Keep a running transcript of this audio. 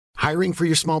Hiring for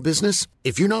your small business?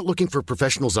 If you're not looking for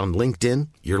professionals on LinkedIn,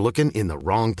 you're looking in the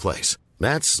wrong place.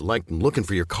 That's like looking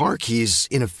for your car keys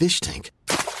in a fish tank.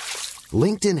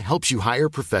 LinkedIn helps you hire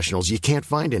professionals you can't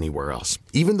find anywhere else,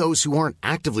 even those who aren't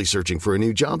actively searching for a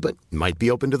new job but might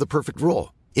be open to the perfect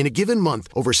role. In a given month,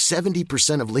 over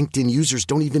 70% of LinkedIn users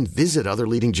don't even visit other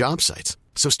leading job sites.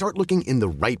 So start looking in the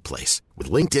right place.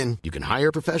 With LinkedIn, you can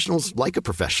hire professionals like a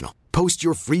professional. Post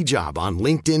your free job on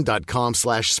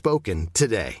linkedin.com/spoken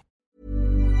today.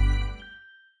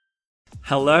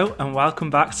 Hello and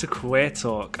welcome back to Queer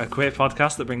Talk, a queer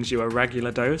podcast that brings you a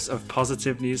regular dose of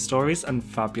positive news stories and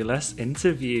fabulous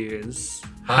interviews.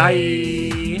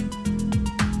 Hi.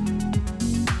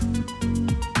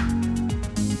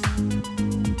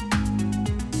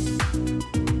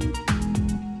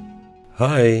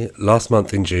 Hi, last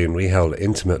month in June we held an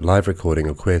intimate live recording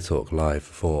of Queer Talk Live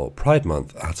for Pride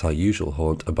Month at our usual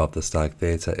haunt above the Stag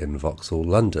Theatre in Vauxhall,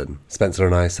 London. Spencer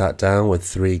and I sat down with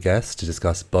 3 guests to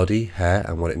discuss body, hair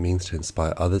and what it means to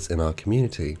inspire others in our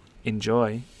community.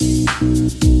 Enjoy.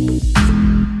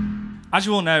 As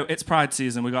you all know, it's Pride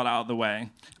season, we got that out of the way,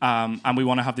 and we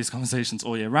want to have these conversations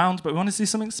all year round, but we want to see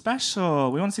something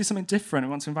special, we want to see something different,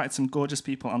 we want to invite some gorgeous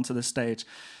people onto the stage.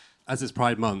 As it's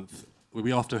Pride Month,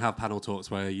 we often have panel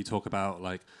talks where you talk about,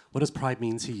 like, what does Pride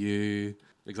mean to you?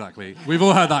 Exactly. We've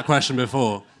all heard that question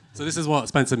before. So this is what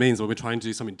Spencer means when we're trying to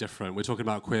do something different. We're talking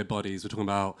about queer bodies. We're talking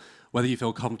about whether you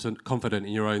feel confident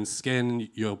in your own skin,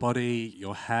 your body,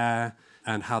 your hair,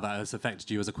 and how that has affected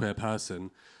you as a queer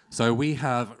person. So we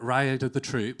have rallied the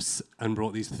troops and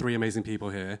brought these 3 amazing people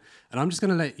here. And I'm just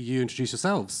going to let you introduce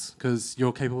yourselves, because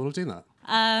you're capable of doing that.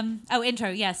 Intro,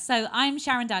 yes. So I'm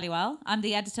Sharon Dhaliwal. I'm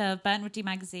the editor of Burnt Rooty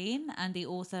magazine and the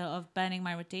author of Burning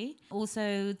My Rooty.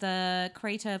 Also the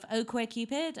creator of Oh Queer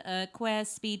Cupid, a queer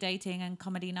speed dating and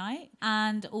comedy night.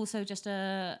 And also just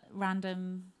a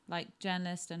random,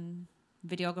 journalist and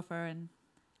videographer and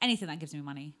anything that gives me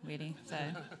money, really. So...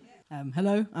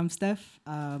 Hello, I'm Steph.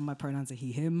 My pronouns are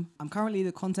he, him. I'm currently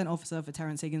the content officer for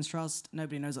Terence Higgins Trust.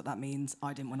 Nobody knows what that means.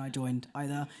 I didn't when I joined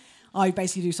either. I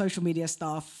basically do social media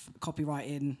stuff,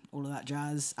 copywriting, all of that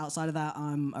jazz. Outside of that,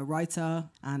 I'm a writer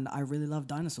and I really love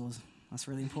dinosaurs. That's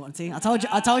really important to me. I told you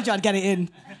I'd get it in.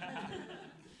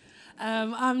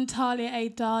 I'm Talia A.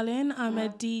 Darling. I'm a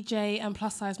DJ and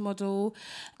plus-size model,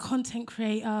 content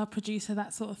creator, producer,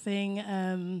 that sort of thing.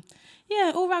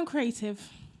 All-round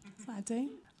creative. That's what I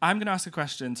do. I'm going to ask a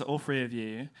question to all 3 of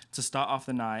you to start off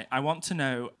the night. I want to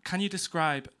know, can you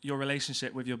describe your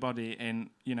relationship with your body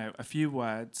in, a few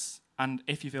words? And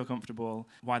if you feel comfortable,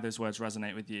 why those words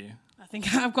resonate with you? I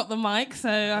think I've got the mic,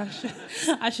 so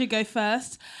I should go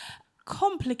first.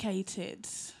 Complicated.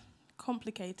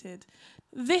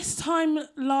 This time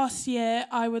last year,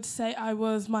 I would say I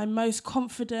was my most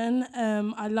confident.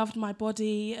 I loved my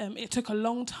body. It took a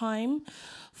long time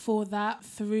for that,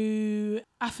 through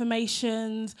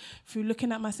affirmations, through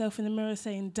looking at myself in the mirror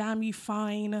saying, damn, you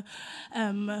fine,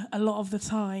 a lot of the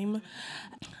time.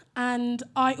 And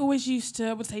I always used to,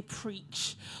 I would say,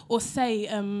 preach or say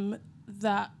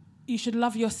that you should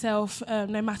love yourself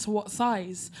no matter what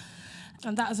size.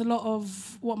 And that is a lot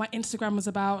of what my Instagram was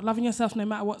about, loving yourself no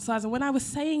matter what size. And when I was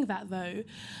saying that, though,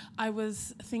 I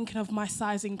was thinking of my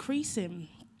size increasing.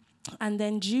 And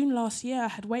then June last year, I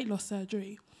had weight loss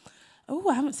surgery. Oh,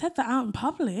 I haven't said that out in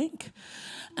public.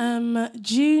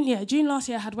 June last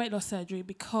year, I had weight loss surgery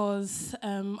because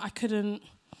I couldn't...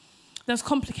 There was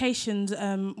complications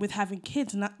with having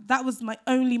kids, and that was my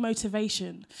only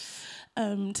motivation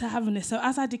to having this. So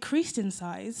as I decreased in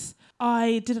size,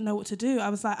 I didn't know what to do. I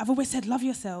was like, I've always said, love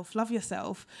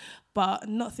yourself, but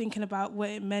not thinking about what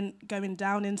it meant going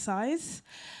down in size.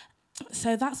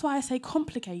 So that's why I say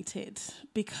complicated,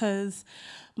 because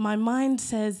my mind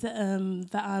says that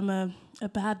I'm a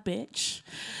bad bitch.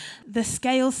 The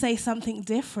scales say something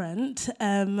different,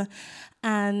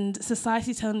 and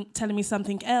society telling me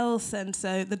something else, and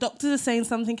so the doctors are saying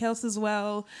something else as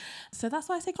well. So that's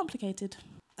why I say complicated.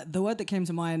 The word that came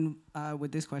to mind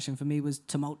with this question for me was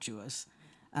tumultuous.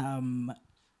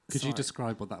 Could you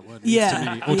describe what that word means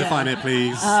to me? Or define it,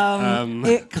 please?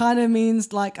 It kind of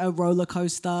means like a roller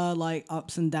coaster, like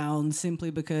ups and downs,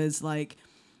 simply because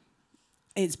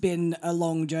it's been a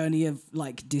long journey of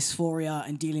like dysphoria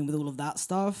and dealing with all of that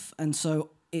stuff. And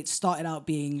so it started out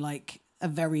being like a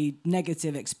very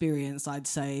negative experience, I'd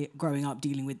say, growing up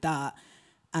dealing with that.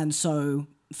 And so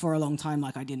for a long time,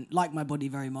 I didn't like my body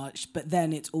very much. But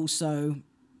then it's also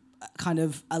kind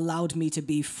of allowed me to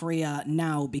be freer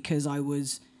now because I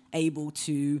was able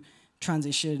to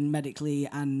transition medically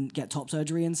and get top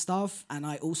surgery and stuff. And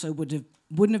I also wouldn't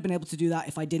have been able to do that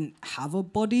if I didn't have a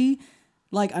body.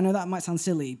 I know that might sound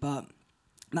silly, but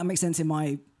That makes sense in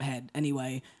my head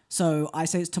anyway. So I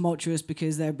say it's tumultuous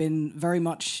because there have been very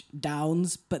much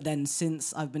downs, but then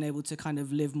since I've been able to kind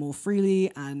of live more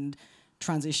freely and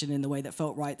transition in the way that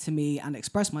felt right to me and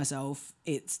express myself,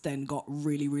 it's then got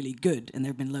really, really good. And there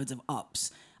have been loads of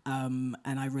ups. And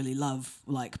I really love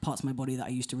like parts of my body that I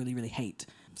used to really, really hate.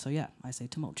 So yeah, I say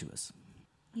tumultuous.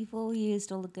 You've all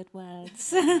used all the good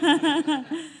words.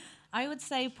 I would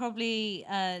say probably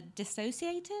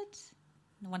dissociated.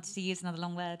 I wanted to use another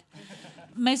long word.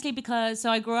 Mostly because, so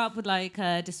I grew up with like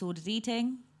disordered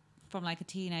eating from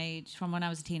when I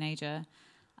was a teenager,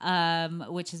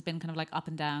 which has been kind of like up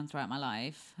and down throughout my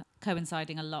life,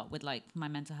 coinciding a lot with like my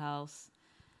mental health.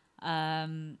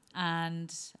 And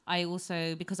I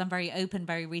also, because I'm very open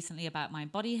very recently about my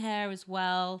body hair as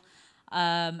well,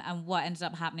 and what ended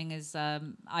up happening is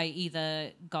I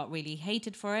either got really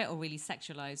hated for it or really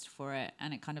sexualized for it,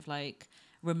 and it kind of like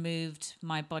removed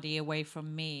my body away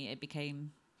from me. It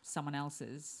became someone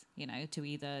else's, to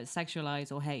either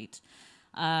sexualize or hate.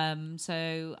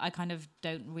 So I kind of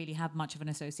don't really have much of an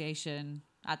association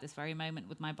at this very moment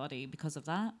with my body because of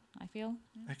that, I feel.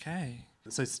 Okay.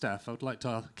 So, Steph, I would like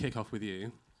to kick off with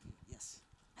you. Yes.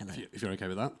 Hello. If you're okay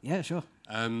with that. Yeah, sure.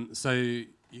 So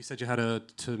you said you had a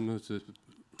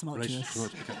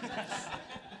Tumultuous.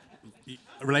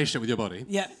 a relationship with your body.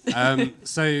 Yeah.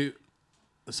 So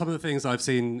some of the things I've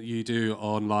seen you do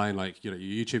online, like your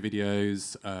YouTube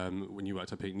videos, when you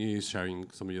worked at Peak News, sharing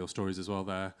some of your stories as well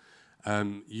there.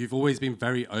 You've always been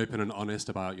very open and honest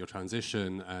about your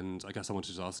transition, and I guess I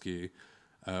wanted to ask you,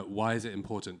 why is it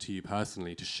important to you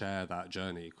personally to share that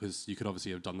journey? Because you could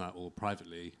obviously have done that all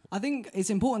privately. I think it's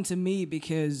important to me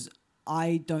because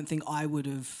I don't think I would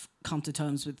have come to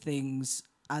terms with things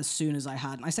as soon as I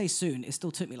had. And I say soon, it still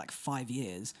took me like 5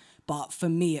 years. But for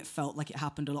me, it felt like it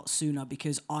happened a lot sooner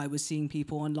because I was seeing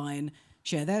people online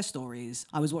share their stories.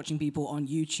 I was watching people on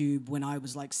YouTube when I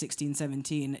was like 16,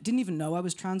 17. Didn't even know I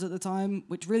was trans at the time,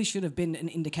 which really should have been an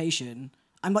indication.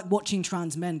 I'm like watching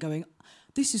trans men going,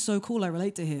 this is so cool, I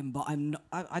relate to him, but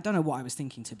I don't know what I was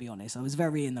thinking, to be honest. I was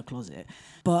very in the closet.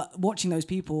 But watching those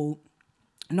people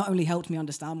not only helped me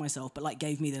understand myself, but like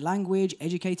gave me the language,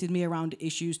 educated me around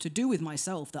issues to do with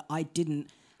myself that I didn't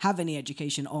have any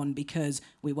education on because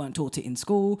we weren't taught it in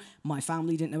school. My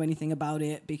family didn't know anything about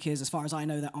it because as far as I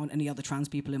know, there aren't any other trans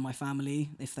people in my family.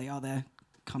 If they are there,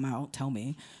 come out, tell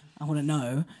me. I want to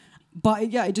know. But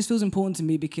yeah, it just feels important to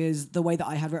me because the way that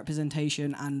I had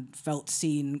representation and felt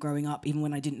seen growing up, even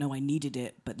when I didn't know I needed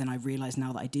it, but then I realized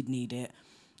now that I did need it,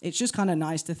 it's just kind of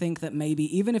nice to think that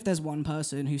maybe even if there's one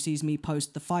person who sees me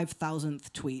post the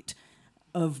 5,000th tweet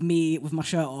of me with my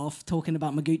shirt off talking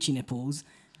about my Gucci nipples,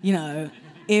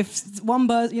 if one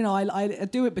person, I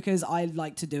do it because I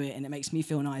like to do it and it makes me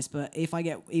feel nice. But if I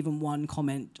get even one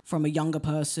comment from a younger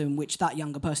person, which that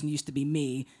younger person used to be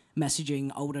me,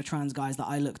 messaging older trans guys that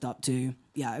I looked up to,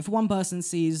 yeah, if one person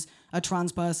sees a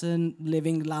trans person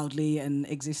living loudly and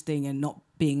existing and not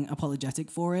being apologetic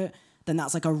for it, then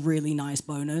that's like a really nice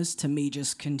bonus to me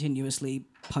just continuously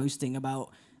posting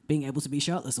about being able to be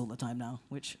shirtless all the time now,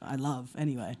 which I love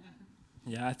anyway.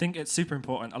 Yeah, I think it's super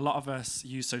important. A lot of us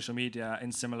use social media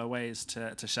in similar ways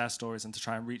to share stories and to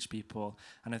try and reach people.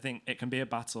 And I think it can be a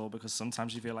battle because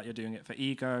sometimes you feel like you're doing it for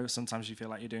ego, sometimes you feel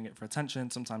like you're doing it for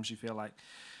attention, sometimes you feel like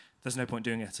there's no point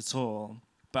doing it at all.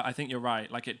 But I think you're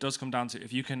right. Like, it does come down to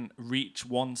if you can reach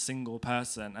one single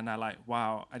person and they're like,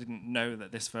 wow, I didn't know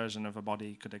that this version of a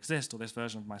body could exist or this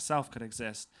version of myself could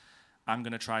exist. I'm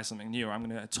going to try something new, or I'm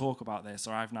going to talk about this,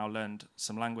 or I've now learned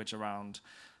some language around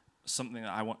something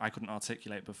that I couldn't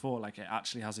articulate before. Like, it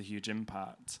actually has a huge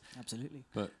impact. Absolutely.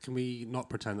 But can we not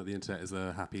pretend that the internet is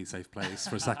a happy, safe place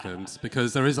for a second?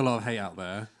 Because there is a lot of hate out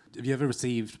there. Have you ever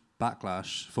received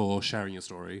backlash for sharing your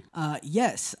story?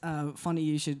 Yes. Funny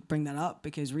you should bring that up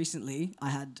because recently I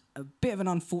had a bit of an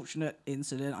unfortunate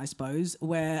incident, I suppose,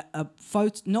 where a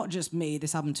photo, not just me,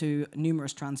 this happened to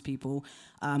numerous trans people,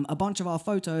 a bunch of our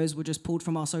photos were just pulled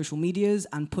from our social medias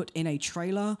and put in a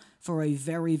trailer for a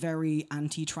very, very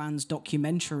anti-trans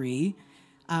documentary.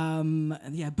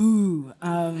 Boo.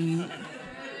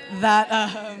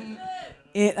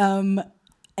 It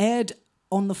aired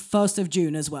on the 1st of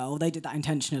June as well. They did that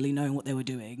intentionally, knowing what they were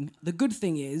doing. The good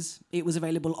thing is it was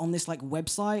available on this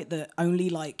website that only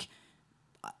like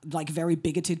very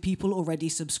bigoted people already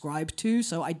subscribed to.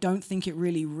 So I don't think it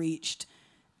really reached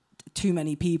too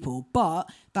many people. But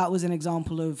that was an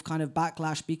example of kind of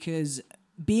backlash because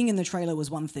being in the trailer was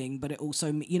one thing, but it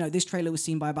also, this trailer was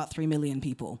seen by about 3 million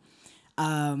people.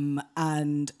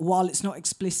 And while it's not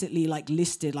explicitly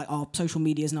listed, our social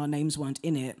medias and our names weren't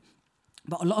in it,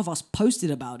 but a lot of us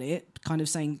posted about it, kind of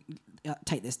saying,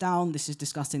 take this down. This is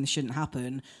disgusting. This shouldn't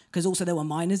happen. Because also there were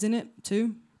minors in it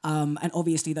too. And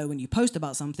obviously, though, when you post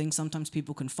about something, sometimes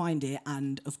people can find it.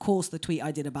 And of course, the tweet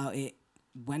I did about it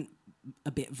went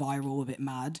a bit viral, a bit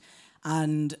mad.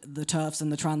 And the TERFs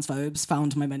and the transphobes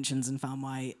found my mentions and found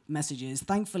my messages.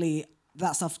 Thankfully,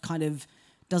 that stuff kind of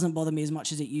doesn't bother me as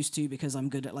much as it used to because I'm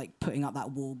good at like putting up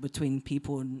that wall between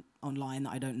people and online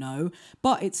that I don't know.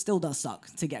 But it still does suck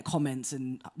to get comments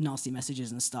and nasty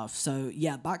messages and stuff. So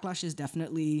yeah, backlash is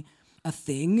definitely a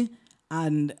thing.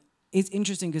 And it's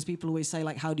interesting because people always say,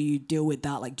 like, how do you deal with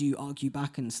that? Like, do you argue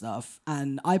back and stuff?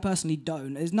 And I personally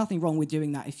don't. There's nothing wrong with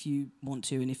doing that if you want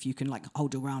to and if you can, like,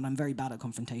 hold your ground. I'm very bad at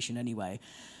confrontation anyway.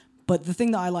 But the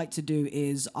thing that I like to do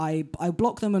is I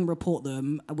block them and report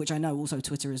them, which I know also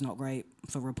Twitter is not great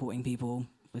for reporting people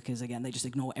because, again, they just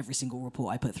ignore every single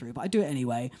report I put through. But I do it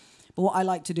anyway. But what I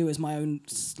like to do as my own,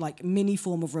 like, mini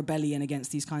form of rebellion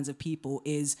against these kinds of people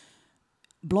is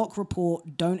block,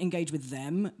 report, don't engage with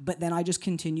them, but then I just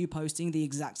continue posting the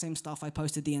exact same stuff I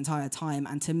posted the entire time.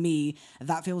 And to me,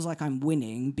 that feels like I'm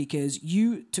winning because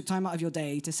you took time out of your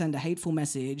day to send a hateful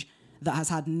message that has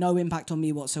had no impact on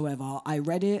me whatsoever. I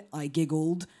read it, I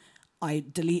giggled, I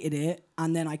deleted it,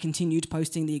 and then I continued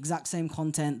posting the exact same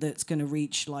content that's going to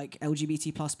reach like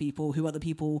LGBT plus people, who are the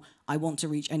people I want to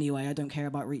reach anyway. I don't care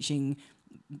about reaching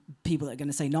people that are going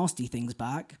to say nasty things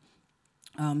back.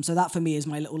 So that for me is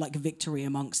my little like victory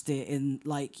amongst it in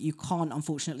like you can't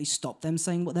unfortunately stop them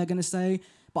saying what they're going to say,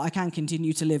 but I can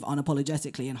continue to live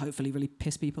unapologetically and hopefully really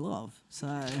piss people off.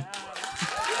 So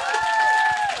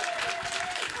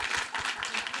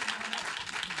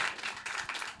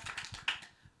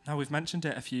Now, we've mentioned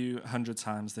it a few hundred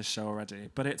times this show already,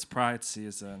 but it's Pride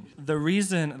season. The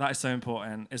reason that is so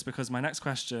important is because my next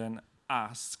question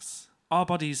asks, our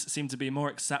bodies seem to be more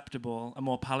acceptable and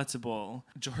more palatable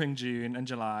during June and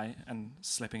July and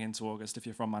slipping into August if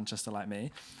you're from Manchester like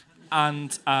me.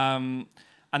 And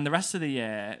the rest of the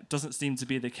year doesn't seem to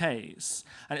be the case.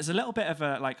 And it's a little bit of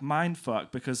a like mind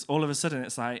fuck because all of a sudden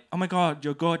it's like, oh my God,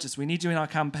 you're gorgeous. We need you in our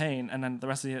campaign. And then the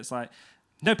rest of the year it's like,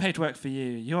 no paid work for you.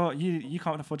 You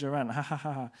can't afford your rent. Ha ha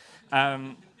ha ha.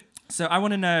 So I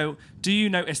want to know, do you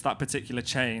notice that particular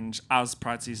change as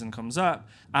Pride season comes up?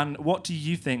 And what do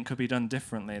you think could be done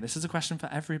differently? This is a question for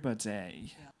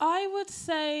everybody. I would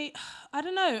say, I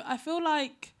don't know, I feel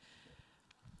like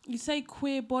you say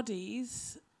queer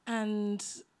bodies and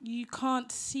you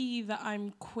can't see that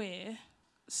I'm queer,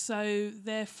 so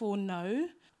therefore no.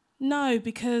 No,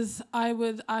 because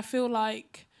I feel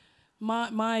like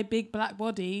my big black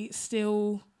body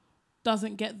still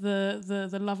doesn't get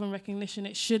the love and recognition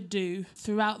it should do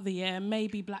throughout the year,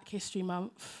 maybe Black History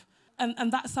Month.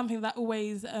 And that's something that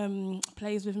always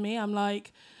plays with me. I'm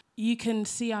like, you can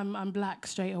see I'm black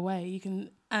straight away.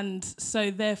 And so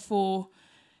therefore,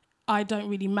 I don't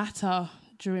really matter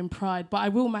during Pride, but I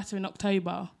will matter in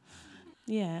October.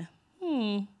 Yeah.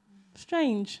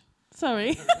 Strange.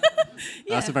 Sorry.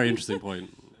 That's a very interesting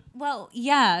point. Well,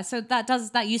 yeah, so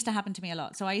that used to happen to me a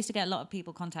lot. So I used to get a lot of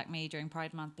people contact me during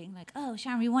Pride Month being like, oh,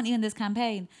 Sharon, we want you in this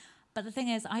campaign. But the thing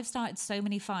is, I've started so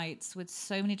many fights with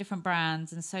so many different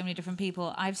brands and so many different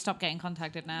people. I've stopped getting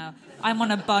contacted now. I'm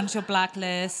on a bunch of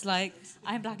blacklists. Like,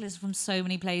 I'm blacklisted from so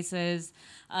many places.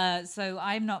 So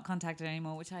I'm not contacted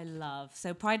anymore, which I love.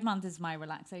 So Pride Month is my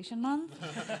relaxation month,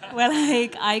 where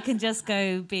like I can just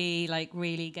go be like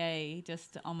really gay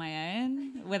just on my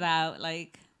own without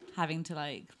like having to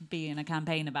like be in a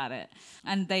campaign about it.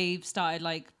 And they've started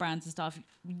like brands and stuff.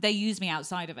 They use me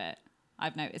outside of it,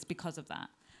 I've noticed, because of that.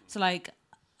 So like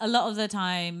a lot of the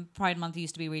time, Pride Month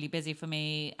used to be really busy for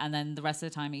me, and then the rest of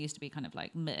the time it used to be kind of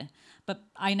like meh. But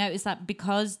I noticed that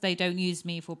because they don't use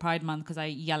me for Pride Month because I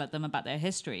yell at them about their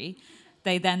history,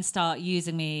 they then start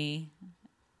using me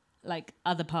like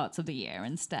other parts of the year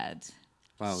instead.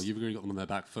 Wow, you've really got them on their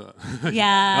back foot.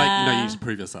 Yeah. Like, you need to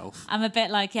prove yourself. I'm a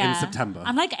bit like, yeah. In September.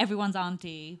 I'm like everyone's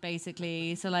auntie,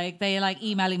 basically. So like they're like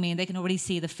emailing me and they can already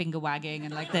see the finger wagging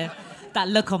and like that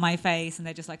look on my face, and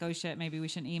they're just like, oh shit, maybe we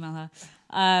shouldn't email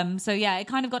her. So yeah, it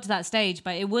kind of got to that stage,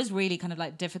 but it was really kind of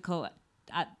like difficult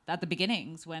at the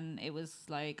beginnings when it was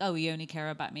like, oh, you only care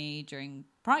about me during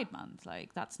Pride Month.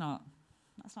 Like that's not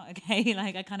okay.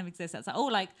 Like I kind of exist. That's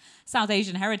like South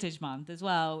Asian Heritage Month as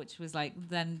well, which was like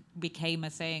then became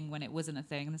a thing when it wasn't a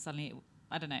thing, and then suddenly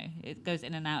I don't know, it goes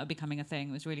in and out of becoming a thing.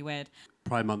 It was really weird.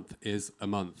 Pride Month is a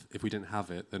month. If we didn't have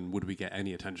it, then would we get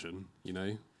any attention? You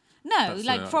know? No, That's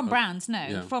like from a- brands, no.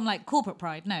 yeah. From like corporate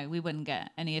pride, no, we wouldn't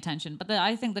get any attention. But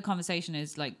I think the conversation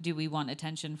is like, do we want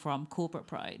attention from corporate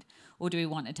pride? Or do we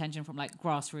want attention from like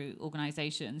grassroots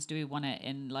organizations? Do we want it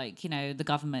in like, you know, the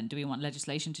government? Do we want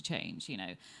legislation to change? You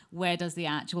know, where does the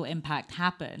actual impact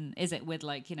happen? Is it with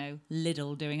like, you know,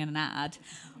 Lidl doing an ad?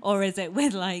 Or is it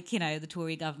with like, you know, the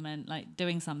Tory government like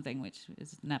doing something, which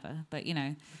is never, but you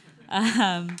know,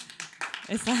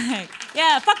 it's like,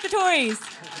 yeah, fuck the Tories.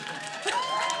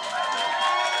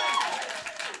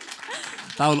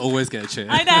 That will always get a cheer.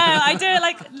 I know, I do it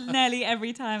like nearly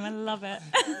every time. I love it.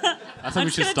 That's how I'm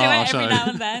we just should gonna start our do it every show. now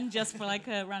and then, just for like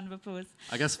a round of applause.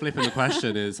 I guess flipping the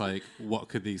question is like, what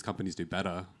could these companies do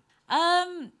better?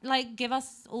 Like give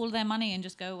us all their money and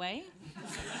just go away.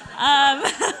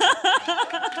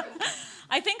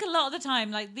 I think a lot of the time,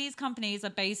 like these companies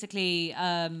are basically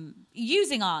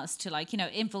using us to like, you know,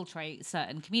 infiltrate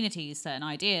certain communities, certain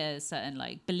ideas, certain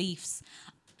like beliefs.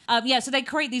 So they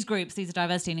create these groups. These are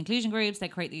diversity and inclusion groups. They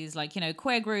create these like, you know,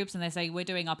 queer groups, and they say we're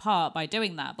doing our part by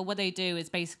doing that. But what they do is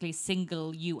basically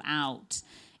single you out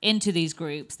into these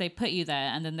groups. They put you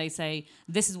there, and then they say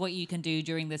this is what you can do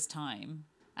during this time,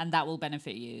 and that will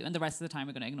benefit you. And the rest of the time,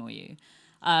 we're going to ignore you.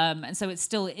 And so it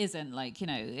still isn't like, you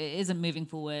know, it isn't moving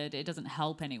forward. It doesn't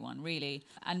help anyone really.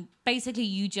 And basically,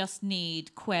 you just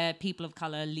need queer people of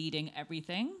color leading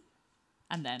everything,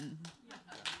 and then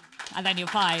you're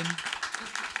fine.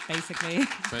 Basically.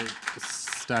 So,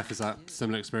 Steph, is that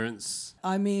similar experience?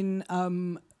 I mean,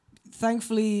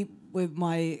 thankfully, with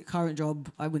my current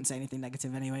job, I wouldn't say anything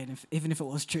negative anyway, and even if it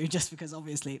was true, just because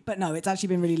obviously. But no, it's actually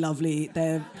been really lovely.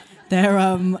 They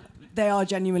are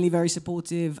genuinely very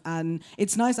supportive, and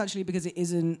it's nice actually because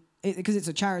because it's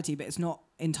a charity, but it's not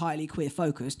entirely queer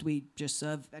focused. We just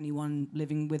serve anyone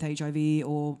living with HIV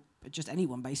or just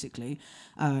anyone basically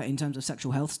in terms of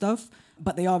sexual health stuff.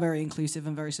 But they are very inclusive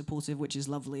and very supportive, which is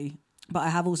lovely. But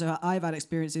I've had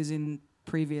experiences in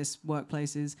previous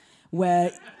workplaces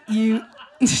where you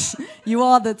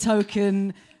are the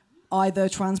token either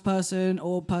trans person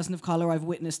or person of color. I've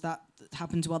witnessed that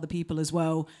happen to other people as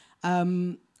well.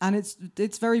 And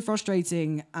it's very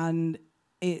frustrating, and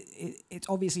it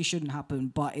obviously shouldn't happen,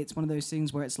 but it's one of those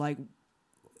things where it's like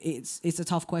it's a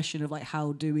tough question of like,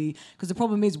 how do we, because the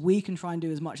problem is we can try and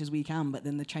do as much as we can, but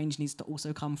then the change needs to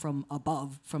also come from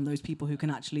above, from those people who can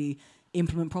actually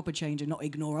implement proper change and not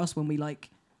ignore us when we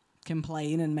like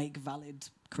complain and make valid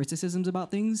criticisms about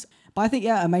things. But I think,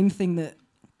 yeah, a main thing that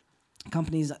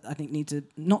companies I think need to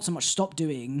not so much stop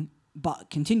doing but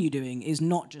continue doing is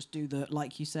not just do the,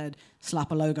 like you said,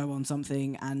 slap a logo on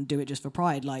something and do it just for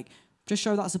pride. Like, just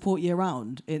show that support year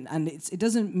round. And it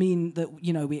doesn't mean that,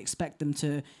 you know, we expect them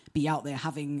to be out there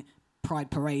having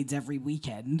pride parades every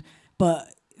weekend,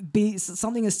 but be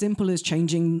something as simple as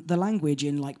changing the language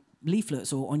in like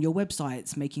leaflets or on your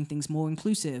websites, making things more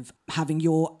inclusive, having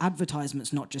your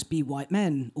advertisements not just be white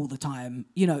men all the time,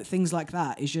 you know, things like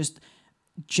that is just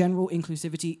general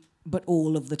inclusivity, but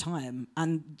all of the time.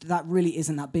 And that really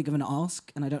isn't that big of an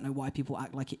ask, and I don't know why people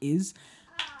act like it is.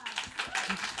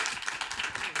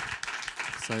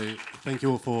 So thank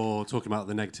you all for talking about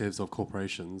the negatives of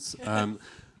corporations.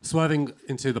 Swerving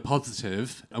into the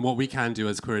positive, and what we can do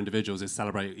as queer individuals is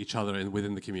celebrate each other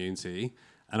within the community.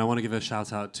 And I want to give a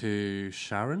shout out to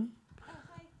Sharon. Oh,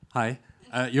 hi.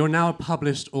 Hi. You're now a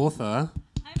published author.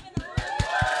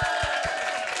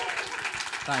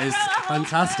 That is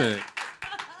fantastic.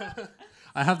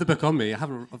 I have the book on me.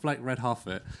 I've like read half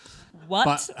of it. What?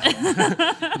 But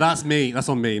that's me. That's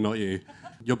on me, not you.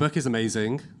 Your book is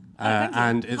amazing.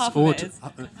 And it's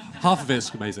half of it's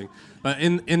amazing. But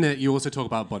in it, you also talk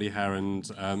about body hair, and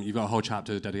you've got a whole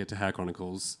chapter dedicated to Hair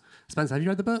Chronicles. Spencer, have you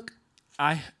read the book?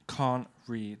 I can't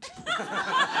read.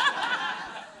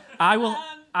 I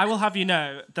will have you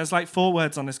know, there's like 4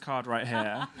 words on this card right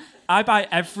here. I buy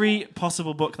every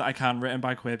possible book that I can written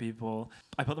by queer people.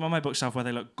 I put them on my bookshelf where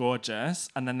they look gorgeous,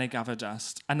 and then they gather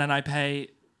dust. And then I pay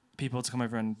people to come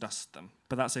over and dust them.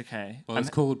 But that's okay. Well, it's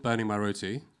called Burning My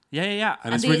Roti. Yeah.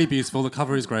 And it's really beautiful. The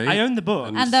cover is great. I own the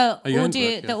book. And the you own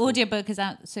the book? Yeah, audiobook is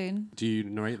out soon. Do you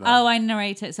narrate that? Oh, I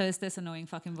narrate it, so it's this annoying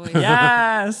fucking voice.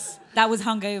 Yes. That was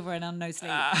hungover and on no sleep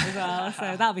as well, so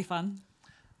that'll be fun.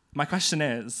 My question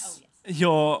is,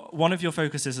 one of your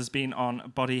focuses has been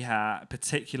on body hair,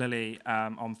 particularly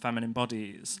on feminine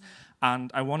bodies.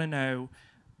 And I want to know,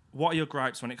 what are your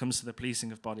gripes when it comes to the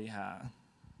policing of body hair?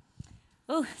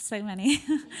 Oh, so many.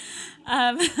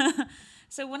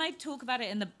 So when I talk about it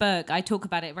in the book, I talk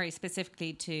about it very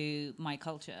specifically to my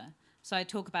culture. So I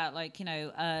talk about like,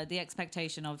 the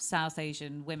expectation of South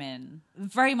Asian women,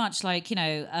 very much like,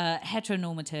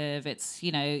 heteronormative. It's,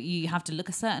 you have to look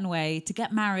a certain way to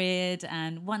get married.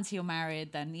 And once you're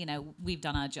married, then, we've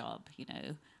done our job.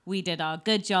 We did our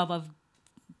good job of,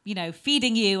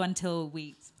 feeding you until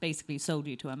we basically sold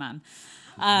you to a man.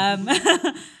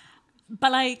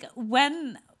 But like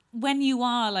when you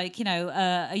are like,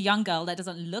 a young girl that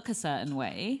doesn't look a certain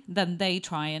way, then they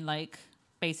try and like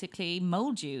basically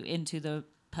mold you into the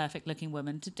perfect looking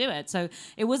woman to do it. So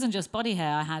it wasn't just body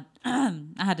hair. I had I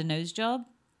had a nose job.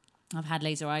 I've had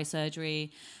laser eye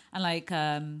surgery, and like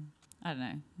I don't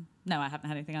know. No, I haven't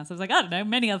had anything else. I was like, I don't know,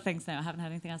 many other things. No, I haven't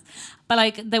had anything else. But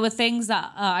like, there were things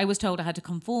that I was told I had to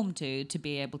conform to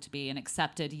be able to be an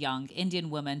accepted young Indian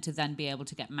woman to then be able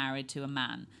to get married to a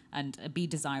man and be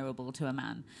desirable to a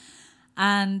man.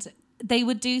 And they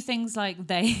would do things like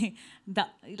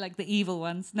like the evil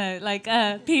ones. No, like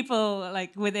people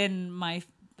like within my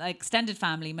extended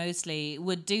family mostly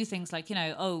would do things like,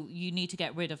 oh, you need to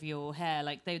get rid of your hair.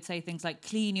 Like they would say things like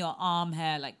clean your arm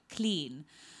hair, like clean.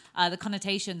 The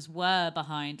connotations were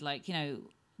behind, like,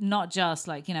 not just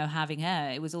like, having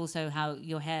hair. It was also how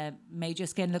your hair made your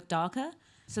skin look darker.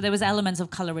 So there was elements of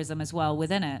colorism as well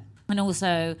within it. And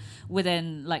also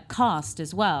within like caste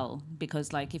as well,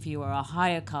 because like if you were a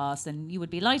higher caste, then you would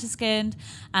be lighter skinned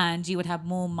and you would have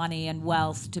more money and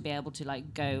wealth to be able to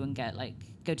like go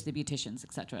to the beauticians,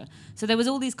 etc. So there was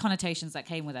all these connotations that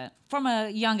came with it. From a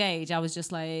young age, I was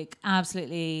just like,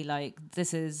 absolutely, like,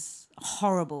 this is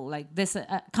horrible. Like, this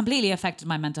completely affected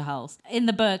my mental health. In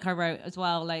the book I wrote as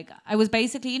well, like, I was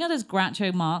basically, those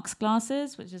Groucho Marx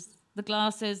glasses, which is the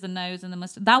glasses, the nose, and the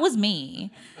mustache. That was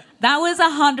me. That was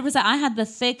 100%. I had the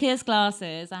thickest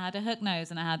glasses. I had a hook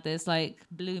nose, and I had this, like,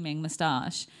 blooming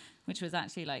mustache, which was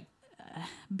actually, like,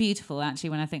 beautiful, actually,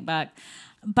 when I think back.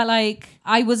 But like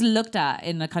I was looked at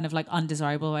in a kind of like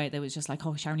undesirable way. They was just like,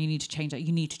 oh, Sharon, you need to change that.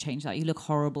 You need to change that. You look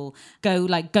horrible. Go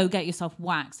get yourself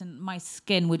waxed. And my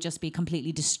skin would just be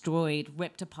completely destroyed,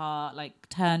 ripped apart, like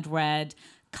turned red,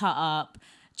 cut up,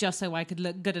 just so I could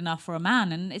look good enough for a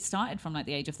man. And it started from like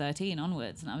the age of 13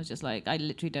 onwards. And I was just like, I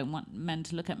literally don't want men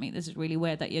to look at me. This is really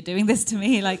weird that you're doing this to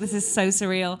me. Like, this is so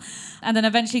surreal. And then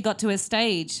eventually got to a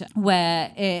stage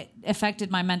where it affected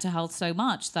my mental health so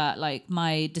much that like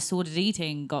my disordered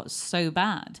eating got so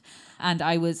bad. And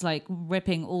I was like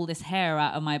ripping all this hair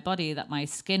out of my body that my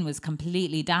skin was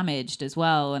completely damaged as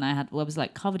well. And I was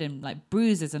like covered in like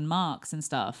bruises and marks and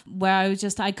stuff where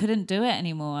I couldn't do it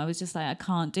anymore. I was just like, I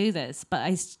can't do this. But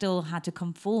I still had to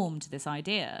conform to this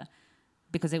idea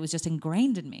because it was just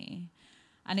ingrained in me.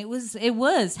 And it was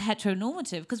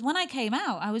heteronormative because when I came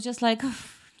out, I was just like,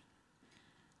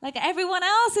 like everyone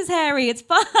else is hairy, it's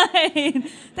fine. They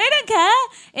don't care.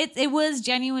 It was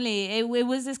genuinely, it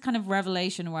was this kind of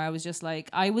revelation where I was just like,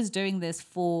 I was doing this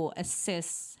for a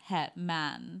cis het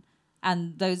man.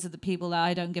 And those are the people that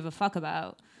I don't give a fuck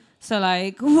about. So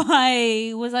like,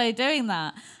 why was I doing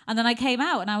that? And then I came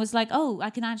out and I was like, oh,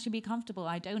 I can actually be comfortable.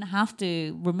 I don't have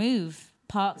to remove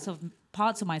parts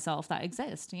of myself that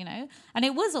exist, And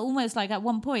it was almost like at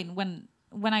one point when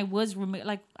I was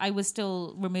I was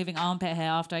still removing armpit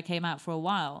hair after I came out for a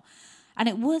while. And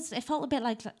it felt a bit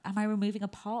like, am I removing a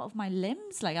part of my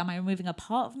limbs? Like, am I removing a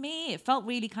part of me? It felt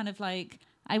really kind of like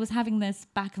I was having this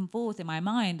back and forth in my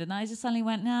mind. And I just suddenly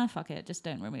went, nah, fuck it. Just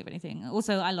don't remove anything.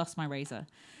 Also, I lost my razor.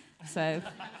 So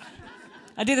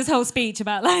I did this whole speech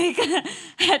about like,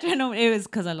 it was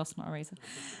because I lost my razor.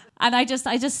 And I just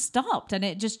stopped, and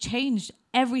it just changed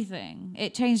everything.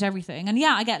 It changed everything. And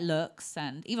yeah, I get looks,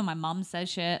 and even my mum says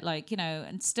shit, like,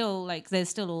 and still, like, there's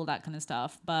still all that kind of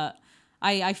stuff. But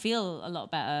I feel a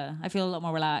lot better. I feel a lot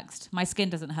more relaxed. My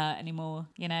skin doesn't hurt anymore,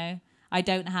 I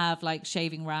don't have, like,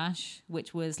 shaving rash,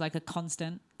 which was, like, a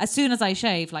constant. As soon as I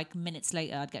shave, like, minutes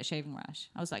later, I'd get shaving rash.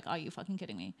 I was like, are you fucking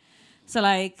kidding me? So,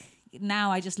 like,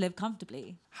 now I just live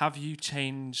comfortably. Have you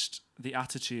changed the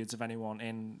attitudes of anyone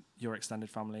in your extended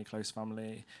family, close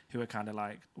family, who are kind of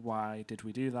like, why did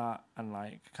we do that? And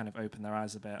like kind of open their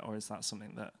eyes a bit? Or is that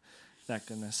something that they're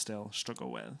going to still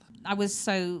struggle with? I was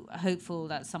so hopeful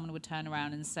that someone would turn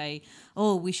around and say,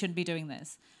 oh, we shouldn't be doing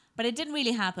this. But it didn't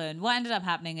really happen. What ended up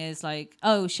happening is like,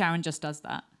 oh, Sharon just does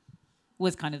that.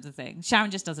 Was kind of the thing.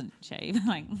 Sharon just doesn't shave.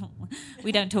 Like,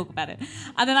 we don't talk about it.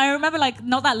 And then I remember, like,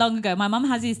 not that long ago, my mum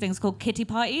has these things called kitty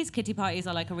parties. Kitty parties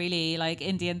are like a really like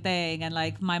Indian thing. And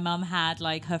like my mum had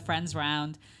like her friends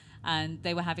round, and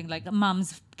they were having like a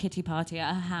mum's kitty party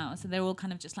at her house, and they were all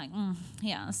kind of just like,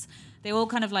 yes. They all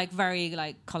kind of like very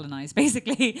like colonized,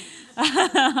 basically,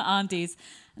 aunties.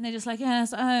 And they're just like, yes,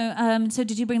 so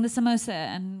did you bring the samosa?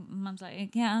 And Mum's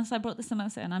like, yes, I brought the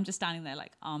samosa. And I'm just standing there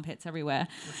like armpits everywhere.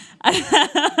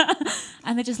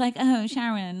 And they're just like, oh,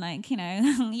 Sharon, like, you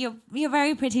know, you're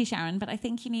very pretty, Sharon, but I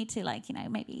think you need to like, you know,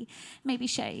 maybe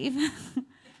shave.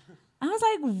 I was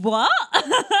like, what?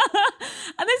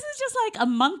 And this is just like a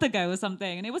month ago or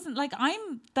something. And it wasn't like,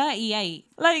 I'm 38.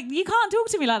 Like, you can't talk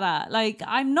to me like that. Like,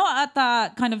 I'm not at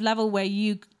that kind of level where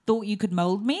you thought you could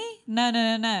mold me.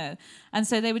 No. And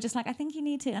so they were just like, I think you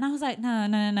need to. And I was like, no.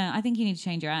 I think you need to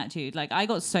change your attitude. Like, I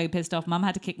got so pissed off. Mum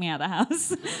had to kick me out of the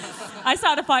house. I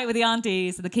started a fight with the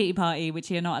aunties at the kitty party,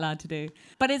 which you're not allowed to do.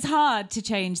 But it's hard to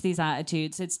change these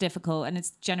attitudes. It's difficult and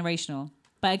it's generational.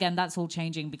 But again, that's all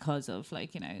changing because of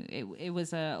like, you know, it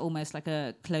was almost like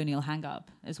a colonial hang-up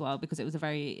as well, because it was a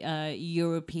very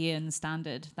European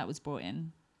standard that was brought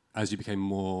in. As you became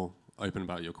more open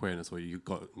about your queerness, or you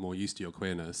got more used to your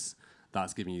queerness,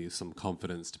 that's giving you some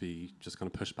confidence to be just kind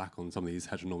of push back on some of these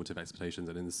heteronormative expectations.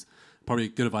 And it's probably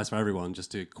good advice for everyone,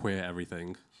 just to queer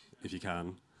everything if you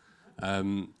can.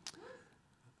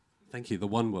 Thank you. The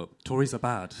one word. Tories are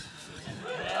bad.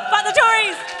 Fuck the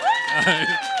Tories!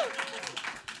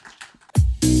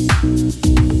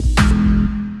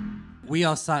 We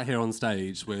are sat here on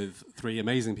stage with three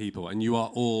amazing people, and you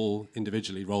are all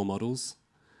individually role models,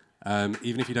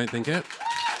 even if you don't think it.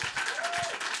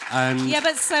 Yeah,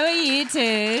 but so are you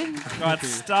two. God,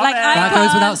 stop like it. That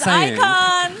goes without saying.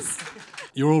 Icons.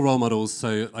 You're all role models,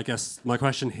 so I guess my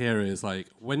question here is, like,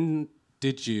 when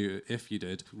did you, if you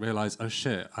did, realise, oh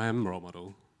shit, I am a role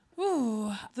model?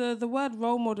 Ooh, the word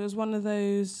role model is one of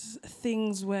those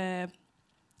things where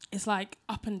it's like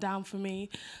up and down for me.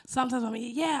 Sometimes I'm like,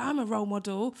 yeah, I'm a role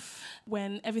model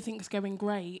when everything's going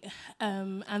great.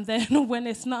 And then when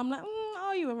it's not, I'm like,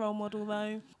 are you a role model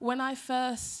though? When I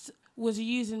first was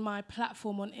using my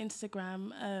platform on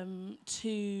Instagram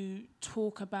to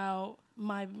talk about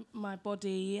my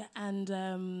body,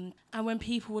 and when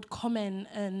people would comment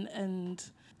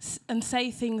and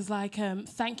say things like,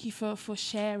 thank you for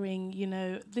sharing, you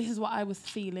know, this is what I was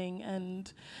feeling,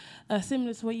 and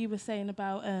similar to what you were saying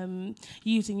about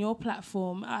using your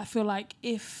platform, I feel like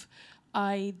if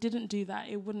I didn't do that,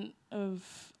 it wouldn't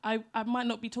have, I might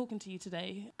not be talking to you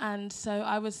today. And so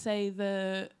I would say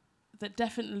that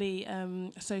definitely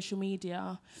social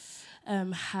media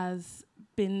has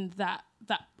been that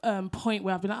point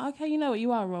where I've been like, okay, you know what,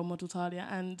 you are a role model, Talia,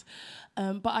 and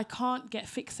but I can't get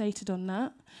fixated on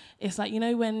that. It's like, you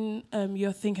know, when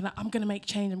you're thinking like, I'm going to make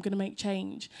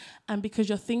change, and because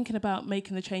you're thinking about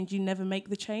making the change, you never make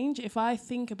the change. If I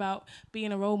think about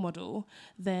being a role model,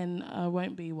 then I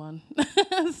won't be one.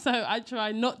 So I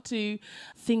try not to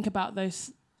think about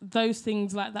those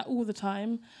things like that all the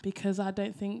time, because I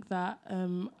don't think that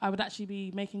I would actually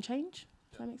be making change.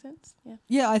 Does that make sense? Yeah.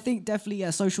 Yeah, I think definitely, yeah,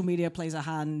 social media plays a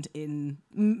hand in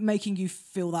making you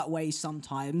feel that way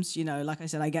sometimes. You know, like I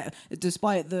said, I get,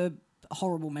 despite the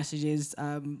horrible messages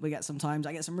we get sometimes,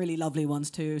 I get some really lovely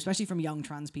ones too, especially from young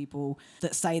trans people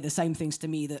that say the same things to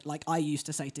me that like I used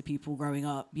to say to people growing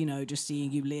up. You know, just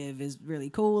seeing you live is really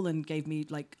cool and gave me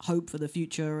like hope for the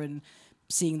future and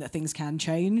seeing that things can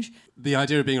change. The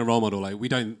idea of being a role model, like, we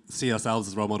don't see ourselves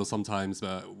as role models sometimes,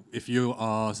 but if you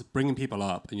are bringing people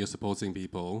up and you're supporting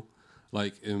people,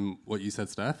 like in what you said,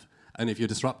 Steph, and if you're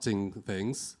disrupting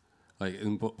things, like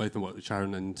in both in what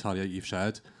Sharon and Talia you've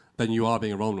shared, then you are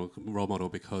being a role model,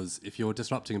 because if you're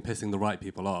disrupting and pissing the right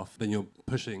people off, then you're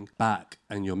pushing back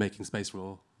and you're making space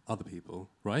for other people,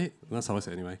 right? And that's how I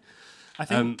say it anyway. I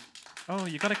think...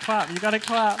 you got to clap.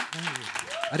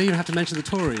 I didn't even have to mention the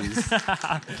Tories.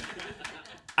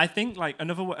 I think like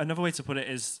another way to put it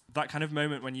is that kind of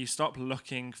moment when you stop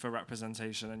looking for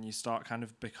representation and you start kind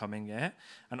of becoming it.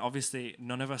 And obviously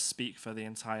none of us speak for the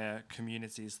entire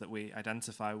communities that we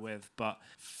identify with, but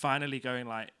finally going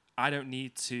like, I don't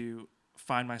need to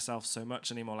find myself so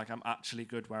much anymore. Like, I'm actually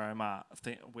good where I'm at. I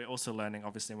think we're also learning,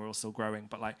 obviously, and we're all still growing,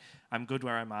 but like, I'm good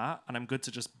where I'm at, and I'm good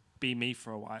to just be me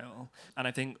for a while. And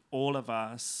I think all of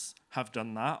us have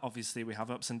done that. Obviously, we have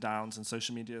ups and downs, and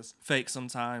social media's fake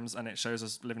sometimes, and it shows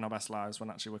us living our best lives when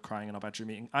actually we're crying in our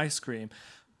bedroom eating ice cream.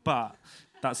 But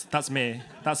that's me.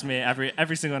 That's me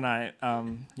every single night.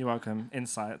 You're welcome.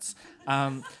 Insights.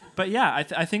 But yeah,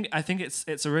 I think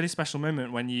it's a really special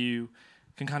moment when you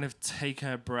can kind of take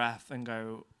a breath and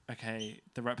go, okay,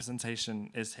 the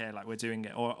representation is here, like we're doing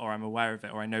it, or I'm aware of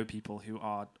it, or I know people who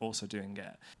are also doing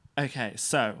it. Okay,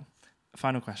 so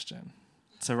final question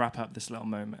to wrap up this little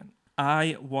moment.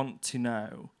 I want to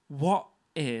know, what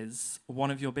is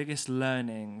one of your biggest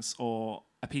learnings or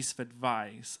a piece of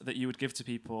advice that you would give to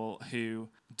people who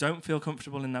don't feel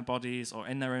comfortable in their bodies or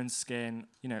in their own skin,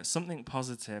 something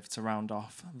positive to round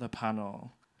off the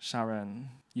panel. Sharon,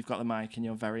 you've got the mic in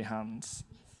your very hands.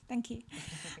 Thank you.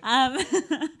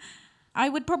 I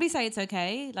would probably say it's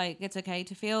okay. Like, it's okay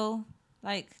to feel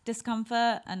like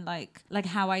discomfort and like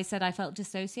how I said I felt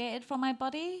dissociated from my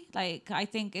body. Like, I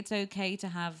think it's okay to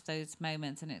have those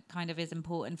moments, and it kind of is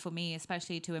important for me,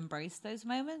 especially to embrace those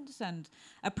moments and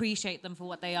appreciate them for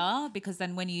what they are, because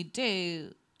then when you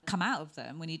do come out of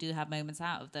them, when you do have moments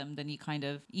out of them, then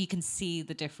you can see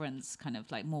the difference kind of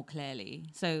like more clearly.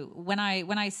 So when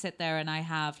I sit there and I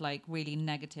have like really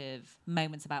negative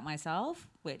moments about myself,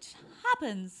 which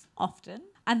happens often,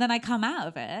 and then I come out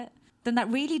of it, then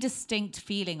that really distinct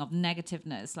feeling of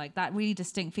negativeness, like that really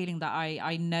distinct feeling that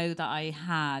I know that I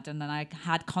had and then I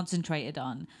had concentrated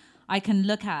on, I can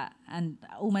look at, and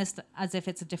almost as if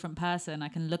it's a different person, I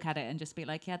can look at it and just be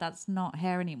like, yeah, that's not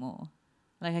hair anymore.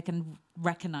 Like, I can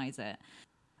recognize it.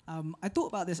 I thought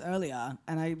about this earlier,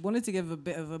 and I wanted to give a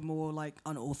bit of a more like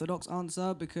unorthodox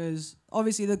answer, because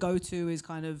obviously the go-to is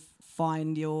kind of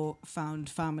find your found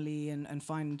family and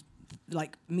find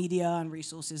like media and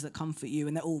resources that comfort you,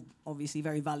 and they're all obviously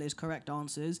very valid, correct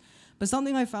answers. But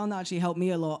something I found that actually helped me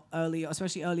a lot early,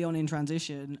 especially early on in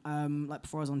transition, like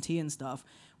before I was on T and stuff,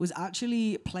 was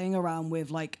actually playing around with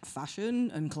like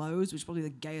fashion and clothes, which is probably the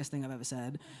gayest thing I've ever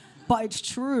said. But it's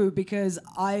true, because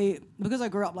I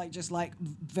grew up like just like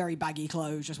very baggy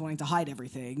clothes, just wanting to hide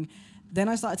everything. Then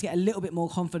I started to get a little bit more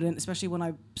confident, especially when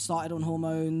I started on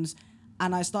hormones.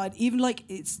 And I started even like,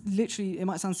 it's literally, it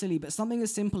might sound silly, but something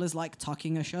as simple as like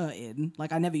tucking a shirt in.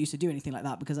 Like, I never used to do anything like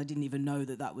that because I didn't even know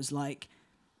that was like,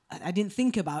 I didn't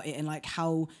think about it, and like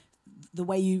how the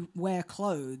way you wear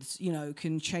clothes,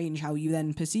 can change how you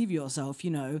then perceive yourself,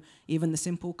 even the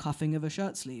simple cuffing of a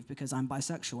shirt sleeve, because I'm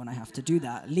bisexual and I have to do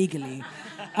that legally.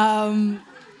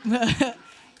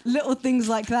 Little things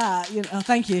like that.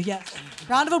 Thank you. Yeah.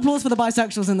 Round of applause for the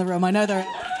bisexuals in the room. I know they're...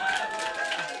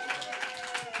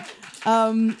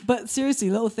 But seriously,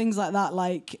 little things like that,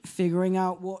 like figuring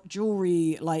out what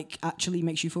jewelry like actually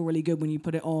makes you feel really good when you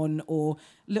put it on, or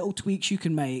little tweaks you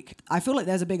can make. I feel like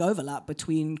there's a big overlap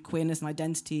between queerness and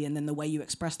identity, and then the way you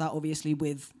express that, obviously,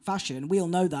 with fashion. We all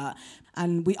know that.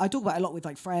 And I talk about it a lot with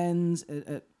like friends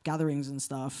at gatherings and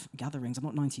stuff. Gatherings, I'm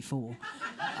not 94.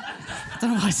 I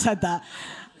don't know why I said that.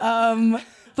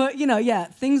 But,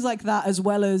 things like that, as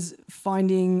well as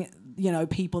finding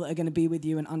people that are going to be with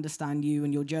you and understand you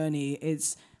and your journey.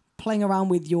 It's playing around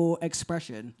with your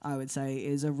expression, I would say,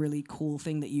 is a really cool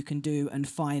thing that you can do, and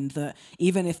find that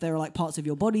even if there are like parts of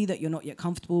your body that you're not yet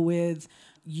comfortable with,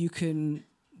 you can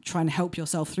try and help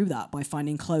yourself through that by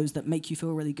finding clothes that make you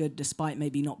feel really good despite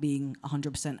maybe not being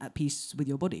 100% at peace with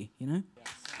your body, Yes.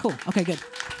 Cool. Okay, good.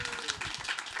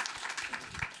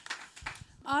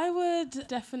 I would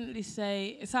definitely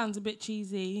say, it sounds a bit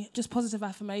cheesy, just positive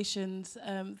affirmations.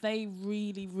 They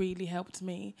really, really helped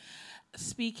me.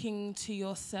 Speaking to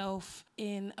yourself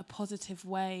in a positive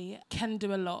way can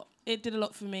do a lot. It did a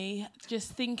lot for me.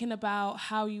 Just thinking about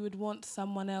how you would want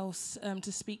someone else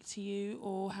to speak to you,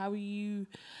 or how you'd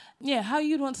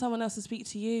want someone else to speak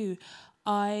to you.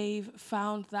 I've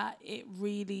found that it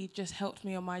really just helped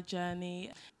me on my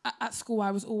journey. At school,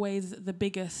 I was always the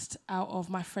biggest out of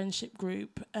my friendship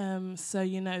group. So,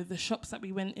 the shops that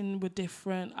we went in were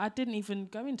different. I didn't even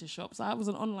go into shops. I was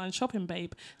an online shopping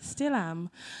babe. Still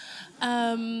am.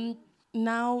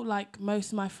 Now, like, most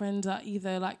of my friends are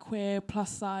either like queer,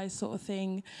 plus size sort of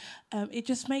thing. It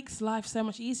just makes life so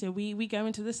much easier. We go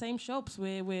into the same shops,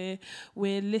 we're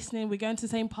listening, we're going to the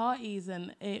same parties,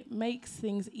 and it makes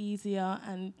things easier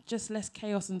and just less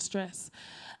chaos and stress.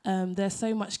 There's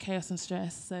so much chaos and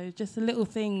stress, so just the little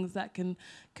things that can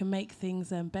make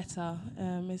things better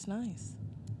is nice.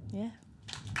 Yeah.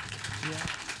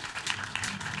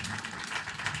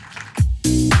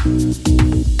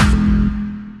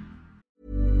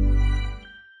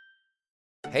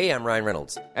 Hey, I'm Ryan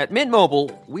Reynolds. At Mint Mobile,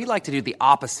 we like to do the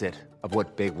opposite of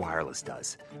what Big Wireless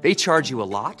does. They charge you a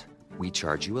lot, we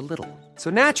charge you a little. So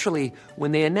naturally,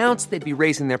 when they announced they'd be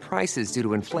raising their prices due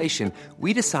to inflation,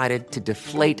 we decided to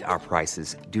deflate our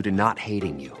prices due to not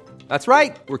hating you. That's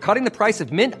right. We're cutting the price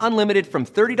of Mint Unlimited from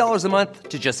 $30 a month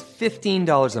to just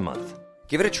 $15 a month.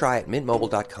 Give it a try at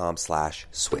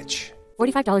mintmobile.com/switch.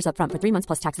 $45 up front for 3 months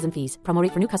plus taxes and fees. Promo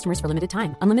rate for new customers for limited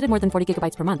time. Unlimited more than 40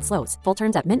 gigabytes per month. Slows full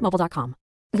terms at mintmobile.com.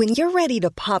 When you're ready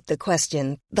to pop the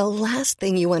question, the last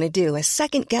thing you want to do is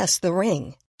second-guess the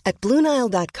ring. At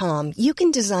BlueNile.com, you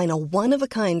can design a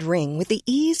one-of-a-kind ring with the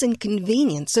ease and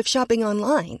convenience of shopping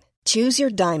online. Choose your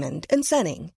diamond and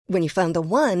setting. When you find the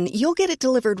one, you'll get it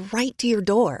delivered right to your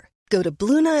door. Go to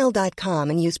BlueNile.com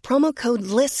and use promo code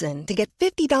LISTEN to get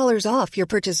 $50 off your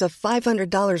purchase of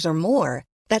 $500 or more.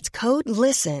 That's code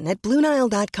LISTEN at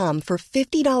BlueNile.com for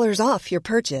 $50 off your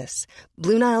purchase.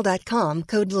 BlueNile.com,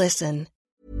 code LISTEN.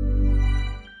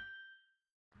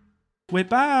 We're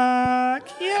back!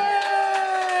 Yay!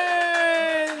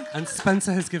 And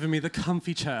Spencer has given me the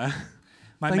comfy chair.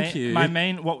 Thank you. My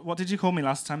main, what did you call me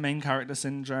last time? Main character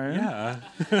syndrome? Yeah.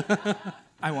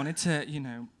 I wanted to,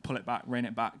 pull it back, rein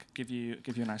it back, give you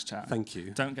a nice chair. Thank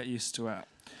you. Don't get used to it.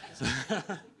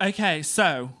 Okay,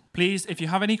 so please, if you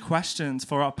have any questions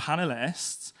for our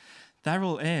panelists, there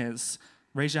all is.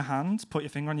 Raise your hand, put your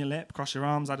finger on your lip, cross your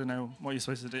arms. I don't know what you're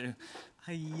supposed to do.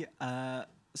 Hi,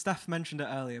 Steph mentioned it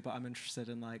earlier, but I'm interested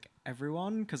in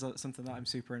everyone, because something that I'm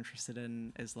super interested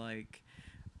in is like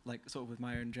sort of with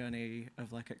my own journey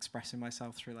of expressing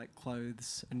myself through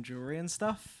clothes and jewelry and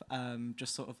stuff.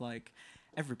 Just sort of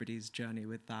everybody's journey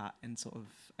with that and sort of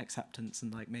acceptance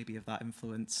and maybe of that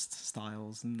influenced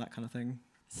styles and that kind of thing.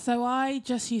 So I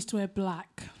just used to wear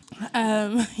black.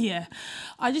 I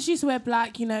just used to wear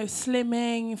black,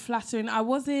 slimming, flattering. I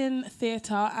was in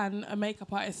theatre and a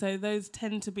makeup artist, so those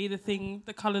tend to be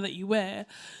the colour that you wear.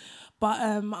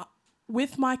 But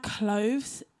with my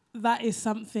clothes, that is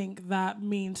something that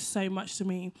means so much to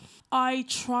me. I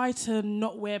try to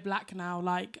not wear black now.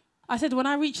 Like I said, when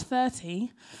I reach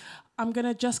 30, I'm going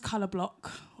to just colour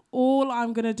block. All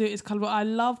I'm going to do is colour block. I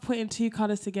love putting two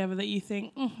colours together that you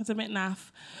think, it's a bit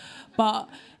naff. But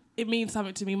it means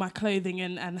something to me, my clothing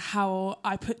and how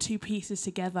I put two pieces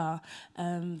together.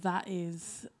 That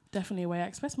is definitely a way I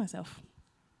express myself.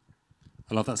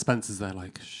 I love that Spencer's there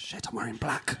shit, I'm wearing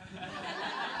black.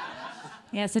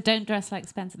 Yeah, so don't dress like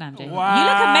Spencer Namji. Wow. You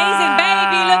look amazing,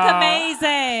 babe. You look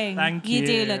amazing. Thank you. You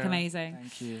do look amazing.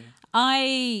 Thank you.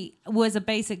 I was a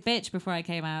basic bitch before I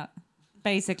came out.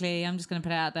 Basically, I'm just going to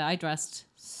put it out there. I dressed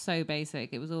so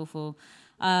basic. It was awful.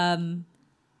 And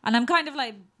I'm kind of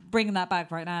bringing that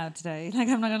back right now today.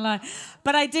 I'm not going to lie.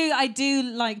 But I do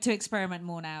like to experiment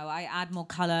more now. I add more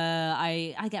colour.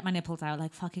 I get my nipples out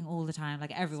fucking all the time.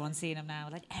 Everyone's seeing them now.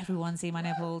 Everyone's seeing my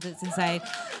nipples. It's insane.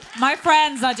 My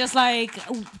friends are just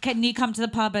can you come to the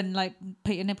pub and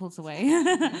put your nipples away?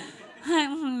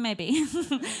 Maybe.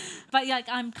 But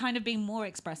I'm kind of being more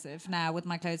expressive now with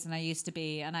my clothes than I used to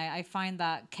be, and I find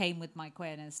that came with my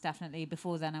queerness, definitely.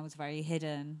 Before then I was very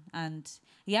hidden, and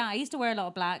I used to wear a lot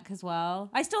of black as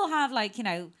well. I still have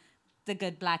the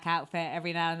good black outfit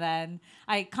every now and then.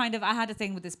 I had a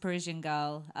thing with this Parisian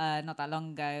girl not that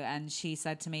long ago, and she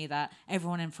said to me that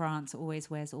everyone in France always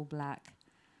wears all black.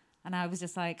 And I was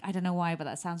just I don't know why, but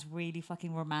that sounds really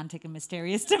fucking romantic and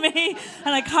mysterious to me.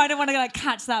 And I kind of want to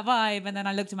catch that vibe. And then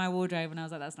I looked at my wardrobe and I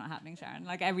was like, that's not happening, Sharon.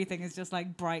 Everything is just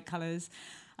bright colours.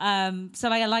 So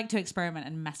I like to experiment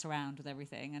and mess around with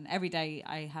everything. And every day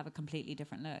I have a completely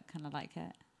different look and I like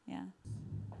it. Yeah.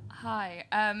 Hi.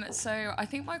 So I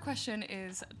think my question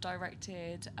is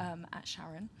directed at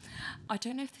Sharon. I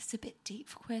don't know if this is a bit deep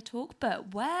for Queer Talk,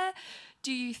 but where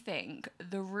do you think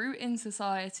the route in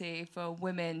society for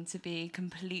women to be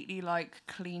completely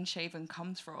clean shaven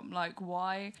comes from?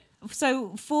 Why?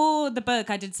 So for the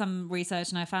book, I did some research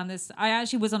and I found this. I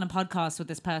actually was on a podcast with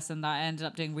this person that I ended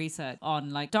up doing research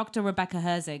on, Dr. Rebecca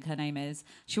Herzig, her name is.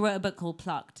 She wrote a book called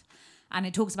Plucked. And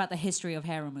it talks about the history of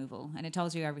hair removal. And it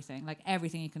tells you everything,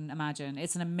 everything you can imagine.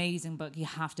 It's an amazing book. You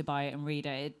have to buy it and read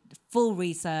it. Full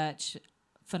research,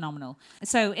 phenomenal.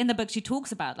 So in the book, she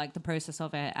talks about the process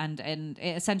of it. And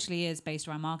it essentially is based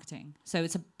around marketing. So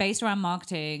it's based around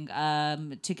marketing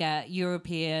to get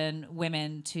European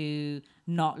women to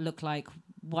not look like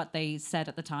what they said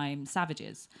at the time,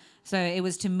 savages. So it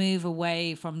was to move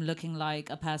away from looking like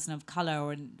a person of colour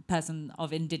or a person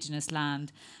of indigenous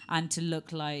land and to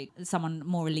look like someone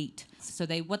more elite. So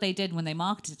what they did when they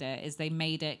marketed it is they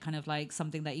made it kind of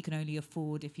something that you can only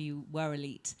afford if you were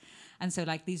elite. And so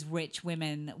these rich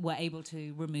women were able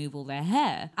to remove all their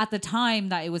hair. At the time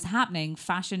that it was happening,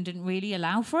 fashion didn't really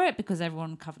allow for it because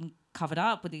everyone covered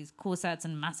up with these corsets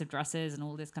and massive dresses and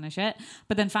all this kind of shit.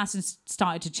 But then fashion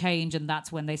started to change, and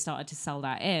that's when they started to sell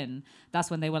that in. That's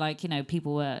when they were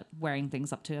people were wearing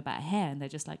things up to about hair, and they're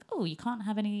just oh, you can't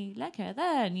have any leg hair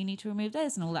there, and you need to remove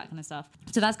this and all that kind of stuff.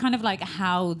 So that's kind of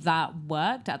how that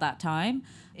worked at that time.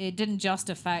 It didn't just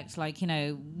affect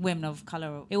women of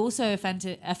color. It also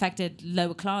affected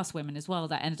lower class women as well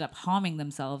that ended up harming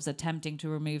themselves, attempting to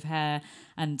remove hair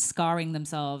and scarring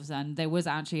themselves. And there was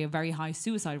actually a very high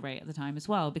suicide rate at the time as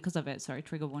well because of it. Sorry,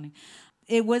 trigger warning.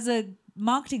 It was a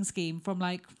marketing scheme from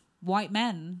white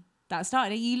men that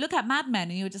started. You look at Mad Men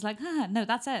and you were just no,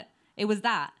 that's it. It was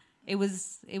that. It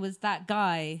was that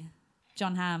guy.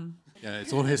 John Hamm. Yeah,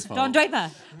 it's all his fault. Don Draper.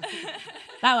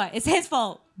 That one. It's his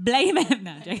fault. Blame him.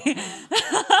 No, I'm joking.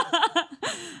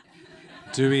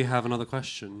 Do we have another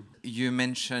question? You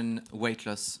mentioned weight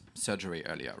loss surgery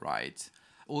earlier, right?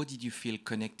 Or did you feel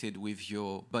connected with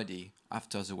your body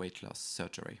after the weight loss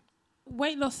surgery?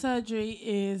 Weight loss surgery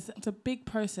it's a big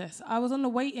process. I was on the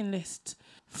waiting list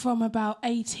from about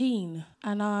 18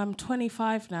 and I'm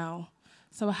 25 now.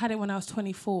 So I had it when I was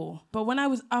 24. But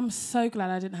I'm so glad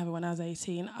I didn't have it when I was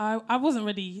 18. I wasn't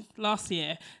ready last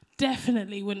year.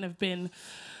 Definitely wouldn't have been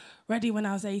ready when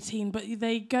I was 18. But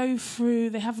they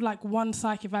have like one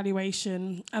psych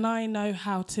evaluation and I know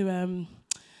how to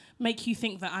make you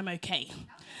think that I'm okay.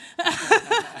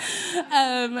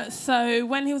 So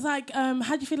when he was like,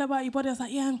 how do you feel about your body? I was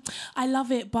like, yeah, I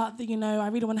love it, but I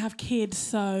really want to have kids.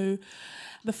 So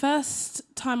the first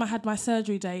time I had my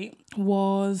surgery date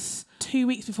was 2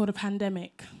 weeks before the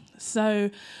pandemic.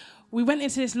 So we went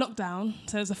into this lockdown.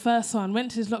 So it was the first one. Went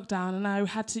into this lockdown, and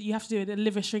you have to do a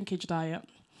liver shrinkage diet,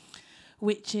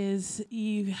 which is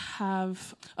you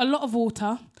have a lot of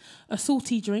water, a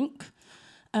salty drink,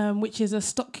 which is a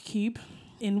stock cube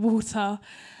in water,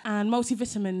 and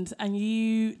multivitamins. And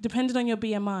you, depending on your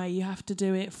BMI, you have to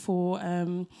do it for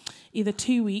either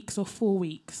 2 weeks or 4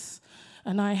 weeks.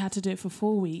 And I had to do it for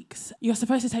 4 weeks. You're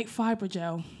supposed to take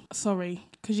Fibrogel,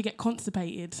 because you get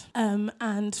constipated.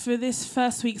 And for this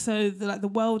first week, so the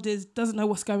world doesn't know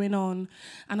what's going on,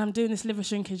 and I'm doing this liver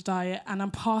shrinkage diet, and I'm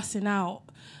passing out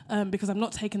because I'm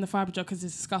not taking the Fibrogel because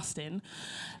it's disgusting.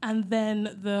 And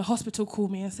then the hospital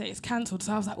called me and said it's cancelled.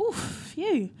 So I was like, ooh,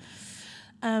 phew.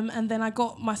 And then I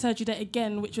got my surgery date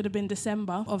again, which would have been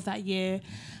December of that year.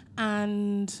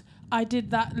 And I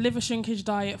did that liver shrinkage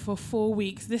diet for 4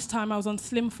 weeks. This time I was on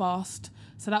Slim Fast.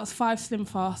 So that was 5 Slim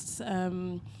Fasts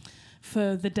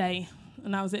for the day.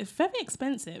 And that was it. It's very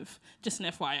expensive, just an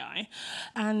FYI.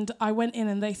 And I went in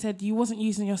and they said, you wasn't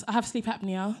using I have sleep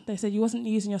apnea. They said, you wasn't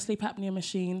using your sleep apnea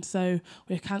machine, so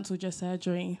we've cancelled your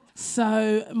surgery.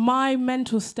 So my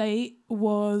mental state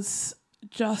was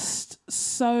just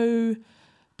so,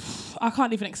 I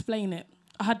can't even explain it.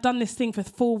 I had done this thing for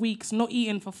 4 weeks, not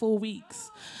eating for 4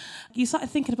 weeks. You started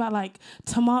thinking about like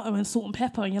tomato and salt and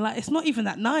pepper, and you're like, it's not even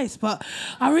that nice, but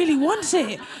I really want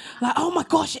it. Like, oh my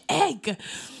gosh, egg.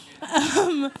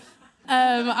 I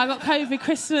got COVID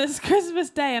Christmas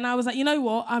Day, and I was like, you know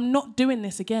what? I'm not doing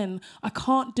this again. I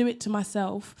can't do it to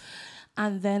myself.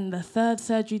 And then the third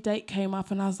surgery date came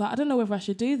up, and I was like, I don't know whether I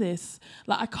should do this.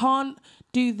 Like, I can't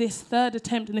do this third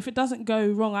attempt, and if it doesn't go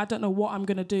wrong, I don't know what I'm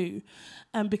gonna do.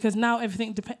 Because now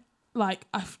everything I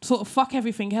sort of fuck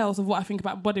everything else of what I think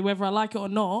about body, whether I like it or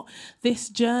not. This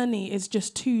journey is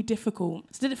just too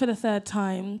difficult. So I did it for the third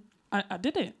time. I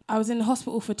did it. I was in the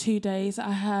hospital for 2 days.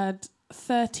 I had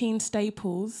 13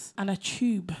 staples and a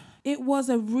tube. It was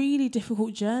a really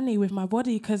difficult journey with my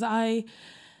body because I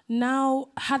now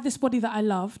had this body that I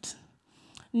loved,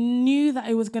 knew that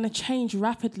it was going to change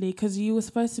rapidly because you were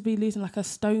supposed to be losing like a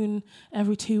stone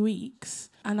every 2 weeks.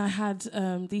 And I had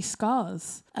these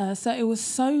scars. So it was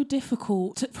so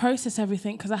difficult to process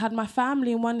everything because I had my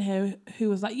family in one here who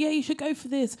was like, yeah, you should go for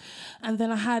this. And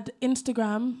then I had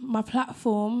Instagram, my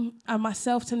platform, and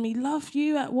myself telling me, love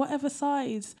you at whatever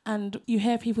size. And you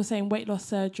hear people saying weight loss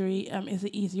surgery is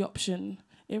an easy option.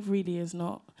 It really is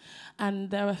not.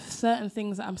 And there are certain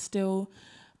things that I'm still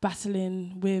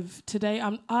battling with today.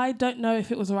 I don't know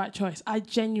if it was the right choice. I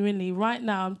genuinely, right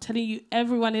now, I'm telling you,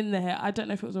 everyone in there, I don't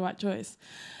know if it was the right choice.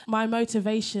 My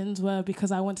motivations were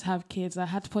because I want to have kids. I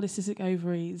had polycystic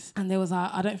ovaries, and there was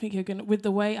I don't think you're gonna, with the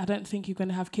weight, I don't think you're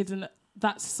gonna have kids. And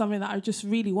that's something that I just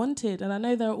really wanted. And I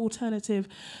know there are alternative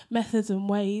methods and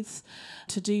ways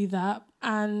to do that.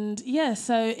 And yeah,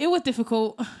 so it was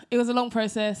difficult. It was a long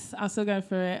process. I'm still going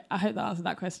through it. I hope that answered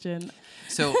that question.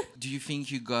 So do you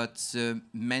think you got the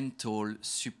mental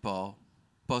support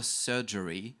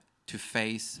post-surgery to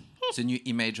face the new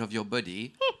image of your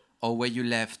body, or were you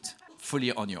left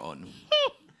fully on your own?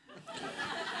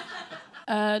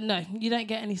 No, you don't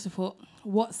get any support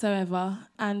whatsoever,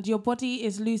 and your body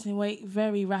is losing weight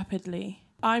very rapidly.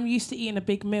 I'm used to eating a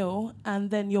big meal,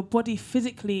 and then your body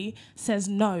physically says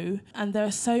no, and there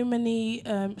are so many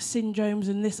syndromes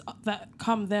and this that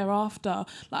come thereafter.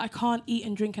 Like, I can't eat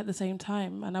and drink at the same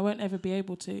time, and I won't ever be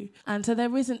able to. And so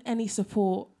there isn't any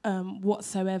support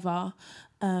whatsoever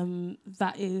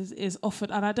that is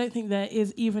offered, and I don't think there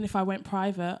is, even if I went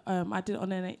private. I did it on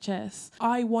NHS.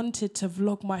 I wanted to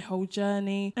vlog my whole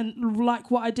journey, and like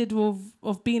what I did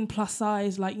of being plus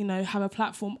size, like, you know, have a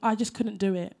platform. I just couldn't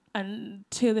do it, and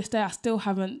to this day I still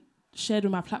haven't shared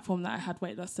with my platform that I had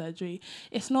weight loss surgery.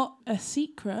 It's not a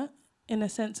secret in a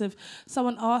sense of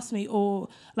someone asked me, or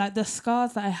like the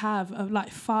scars that I have are like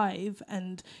 5,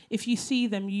 and if you see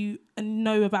them, you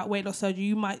know about weight loss surgery,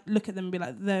 you might look at them and be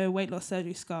like, they're weight loss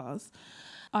surgery scars.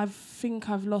 I think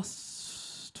I've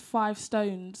lost 5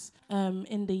 stones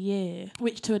in the year,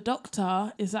 which to a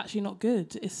doctor is actually not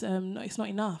good. It's not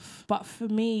enough. But for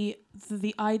me,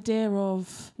 the idea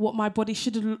of what my body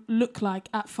should look like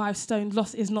at 5 stones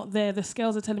lost is not there. The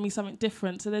scales are telling me something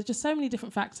different. So there's just so many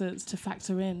different factors to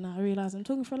factor in. I realise I'm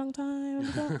talking for a long time.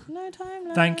 I've got no time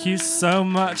left. Thank you so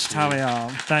much, Talia.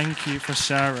 Thank you for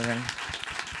sharing.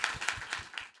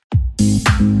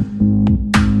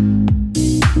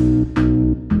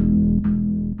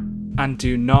 And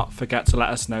do not forget to let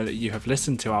us know that you have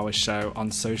listened to our show on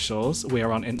socials. We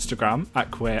are on Instagram at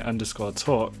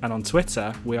 @queer_talk, and on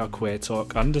Twitter we are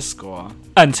queertalk_.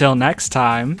 Until next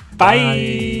time,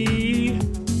 bye.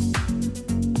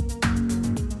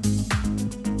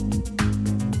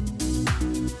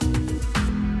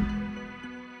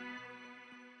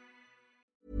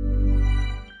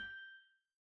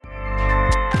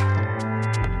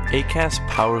 Acast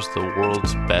powers the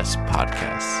world's best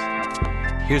podcasts.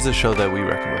 Here's a show that we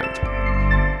recommend.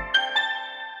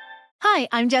 Hi,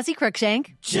 I'm Jessie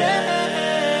Cruikshank. Jessie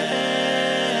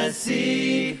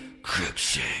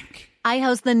Cruikshank. I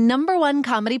host the #1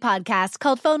 comedy podcast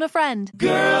called Phone a Friend.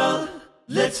 Girl,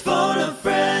 let's phone a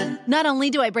friend. Not only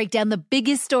do I break down the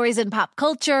biggest stories in pop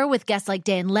culture with guests like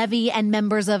Dan Levy and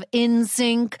members of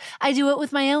NSYNC, I do it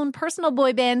with my own personal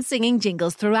boy band singing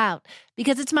jingles throughout.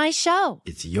 Because it's my show.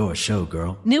 It's your show,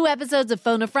 girl. New episodes of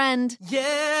Phone a Friend.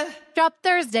 Yeah. Drop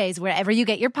Thursdays wherever you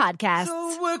get your podcasts.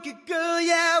 So work it, girl,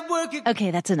 yeah, work it.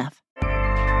 Okay, that's enough.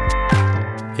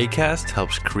 Acast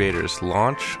helps creators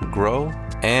launch, grow,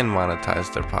 and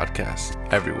monetize their podcasts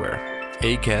everywhere.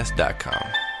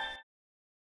 Acast.com.